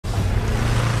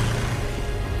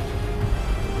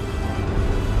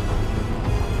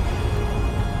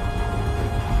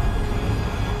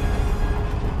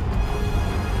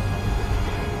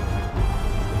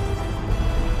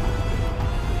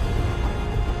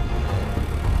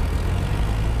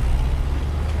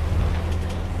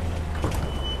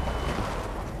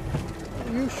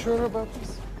sure about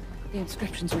this? The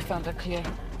inscriptions we found are clear.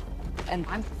 And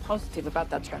I'm positive about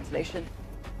that translation.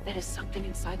 There is something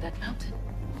inside that mountain.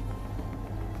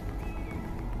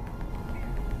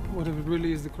 What if it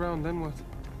really is the crown, then what?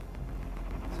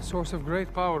 It's a source of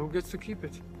great power. Who gets to keep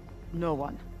it? No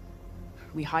one.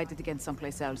 We hide it again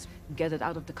someplace else. Get it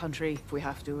out of the country if we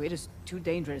have to. It is too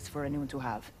dangerous for anyone to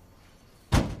have.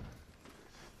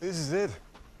 This is it.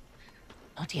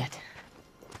 Not yet.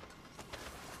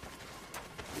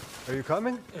 Are you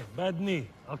coming? Hey, bad knee.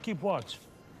 I'll keep watch.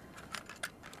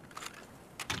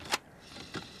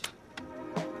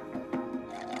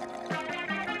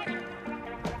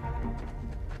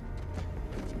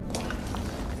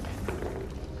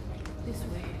 This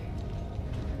way.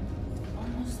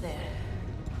 Almost there.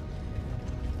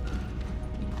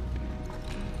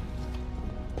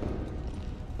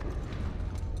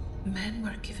 Men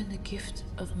were given the gift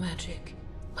of magic,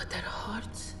 but their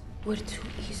hearts were too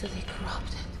easily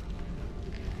corrupted.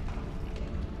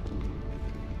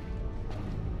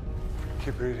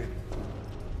 Keep reading.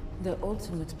 The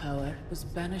ultimate power was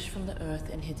banished from the earth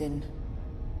and hidden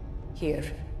here.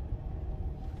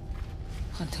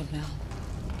 Until now.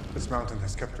 This mountain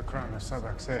has kept the crown of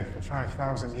Sabak safe for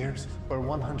 5,000 years. We're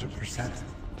 100%.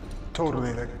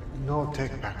 Totally, like, no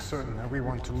take-back, certain that we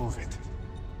want to move it.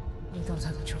 We don't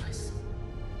have a choice.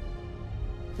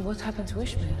 What happened to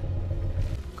Ishmael?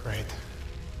 Great.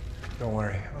 Don't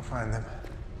worry, I'll find them.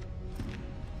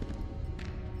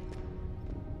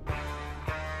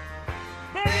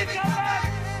 Baby, come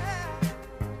back!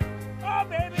 Oh,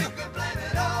 baby! You can blame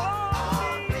it all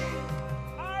on me.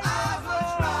 I was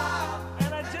wrong,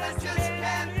 and I just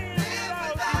can't live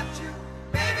without you.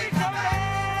 Baby, come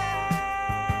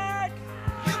back.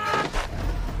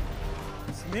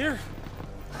 Samir?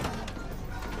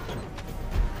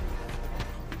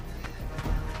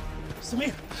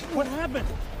 Samir, what happened?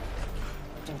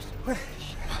 What?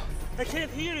 I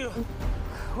can't hear you.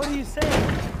 What are you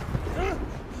saying?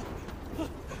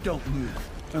 Don't move,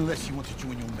 unless you want to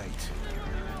join your mate.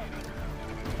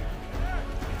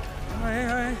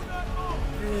 Aye.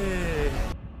 Hey.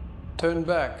 Turn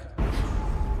back.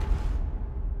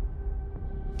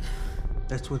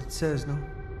 That's what it says, no?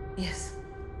 Yes.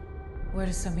 Where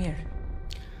is Samir?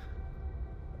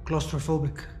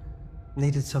 Claustrophobic.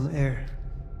 Needed some air.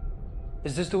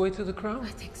 Is this the way to the crown? I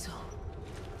think so.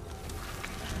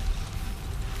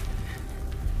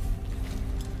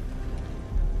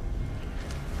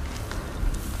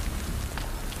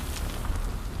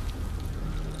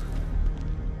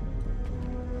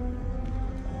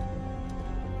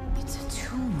 It's a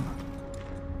tomb.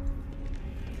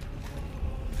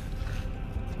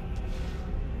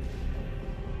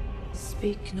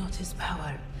 Speak not his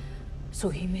power, so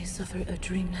he may suffer a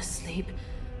dreamless sleep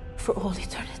for all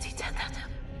eternity.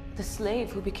 The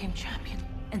slave who became champion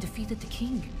and defeated the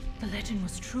king. The legend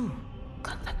was true.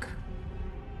 Kandak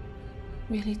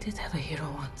really did have a hero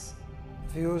once.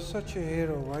 If he was such a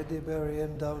hero, why'd they bury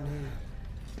him down here?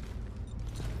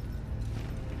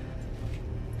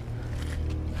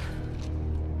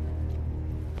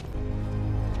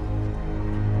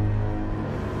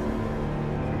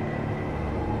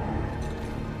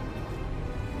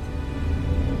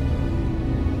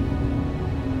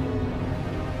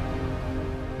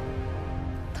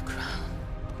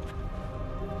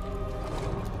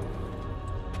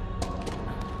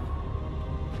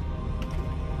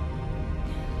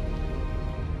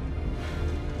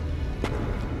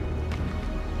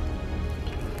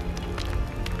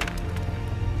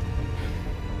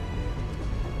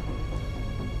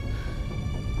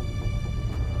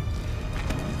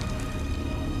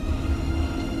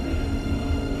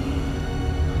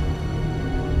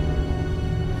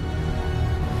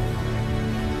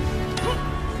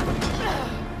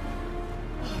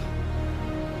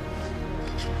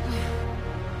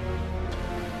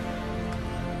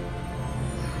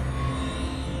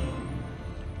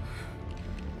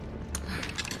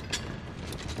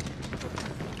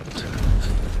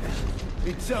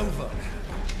 It's over.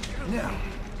 Now,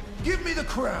 give me the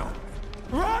crown.